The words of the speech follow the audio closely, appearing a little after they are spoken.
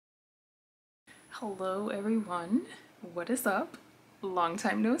Hello everyone, what is up? Long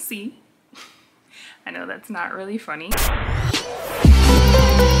time no see. I know that's not really funny.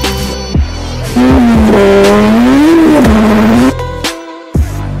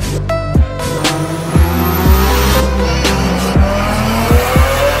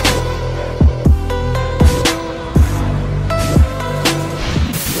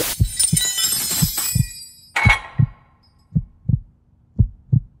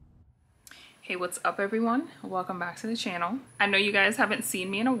 Hey, what's up everyone? Welcome back to the channel. I know you guys haven't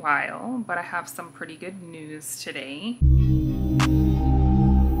seen me in a while, but I have some pretty good news today.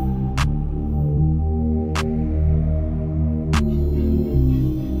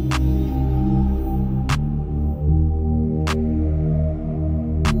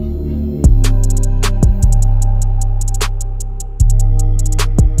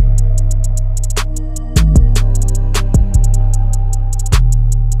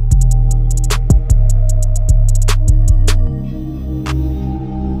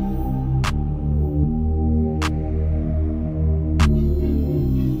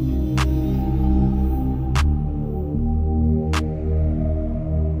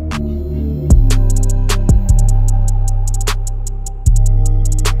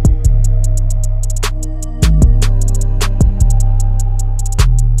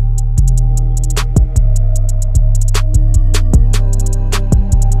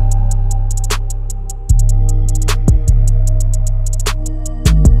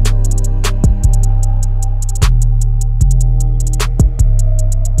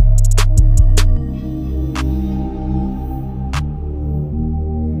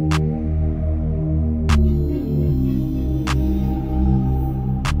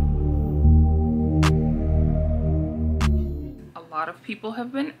 People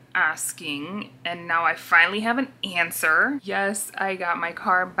have been asking, and now I finally have an answer. Yes, I got my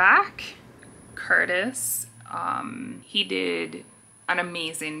car back. Curtis, he did an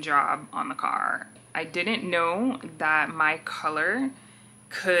amazing job on the car. I didn't know that my color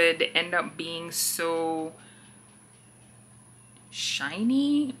could end up being so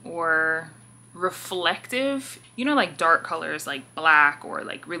shiny or reflective. You know, like dark colors like black or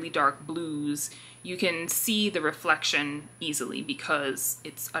like really dark blues, you can see the reflection easily because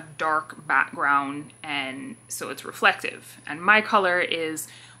it's a dark background and so it's reflective. And my color is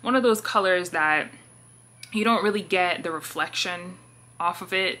one of those colors that you don't really get the reflection off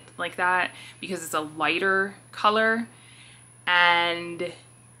of it like that because it's a lighter color. And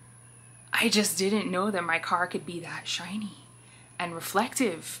I just didn't know that my car could be that shiny and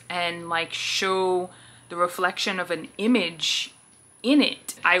reflective and like show the reflection of an image in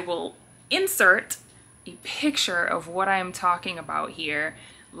it. I will insert a picture of what I'm talking about here.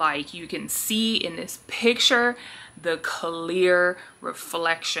 Like you can see in this picture the clear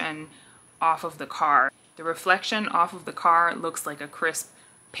reflection off of the car. The reflection off of the car looks like a crisp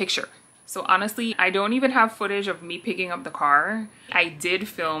picture. So honestly, I don't even have footage of me picking up the car. I did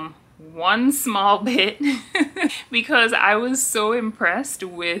film one small bit because I was so impressed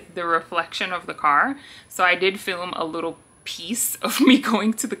with the reflection of the car. So I did film a little piece of me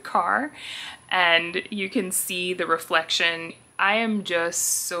going to the car and you can see the reflection. I am just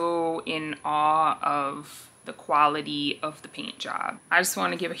so in awe of the quality of the paint job. I just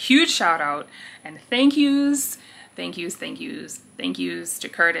want to give a huge shout out and thank yous to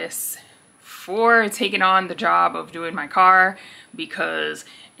Curtis for taking on the job of doing my car, because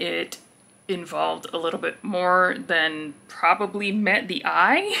it involved a little bit more than probably met the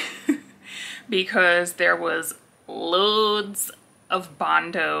eye because there was loads of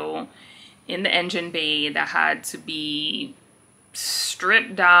Bondo in the engine bay that had to be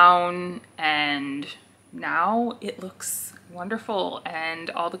stripped down, and now it looks wonderful and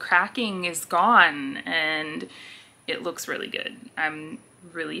all the cracking is gone and it looks really good. I'm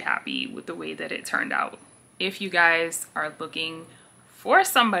really happy with the way that it turned out. If you guys are looking for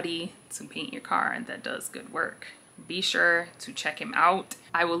somebody to paint your car that does good work, be sure to check him out.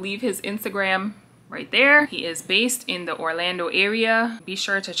 I will leave his Instagram right there. He is based in the Orlando area. Be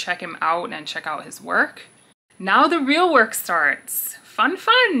sure to check him out and check out his work. Now the real work starts.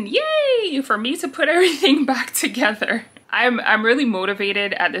 Fun, yay! For me to put everything back together. I'm really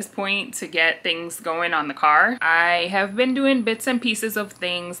motivated at this point to get things going on the car. I have been doing bits and pieces of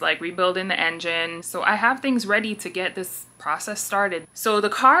things like rebuilding the engine, so I have things ready to get this process started. So the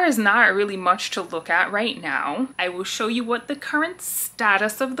car is not really much to look at right now. I will show you what the current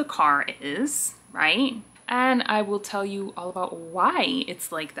status of the car is, right? And I will tell you all about why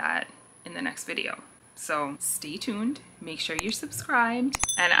it's like that in the next video. So stay tuned, make sure you're subscribed,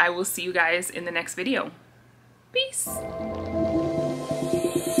 and I will see you guys in the next video. Peace.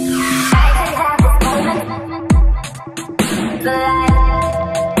 the light.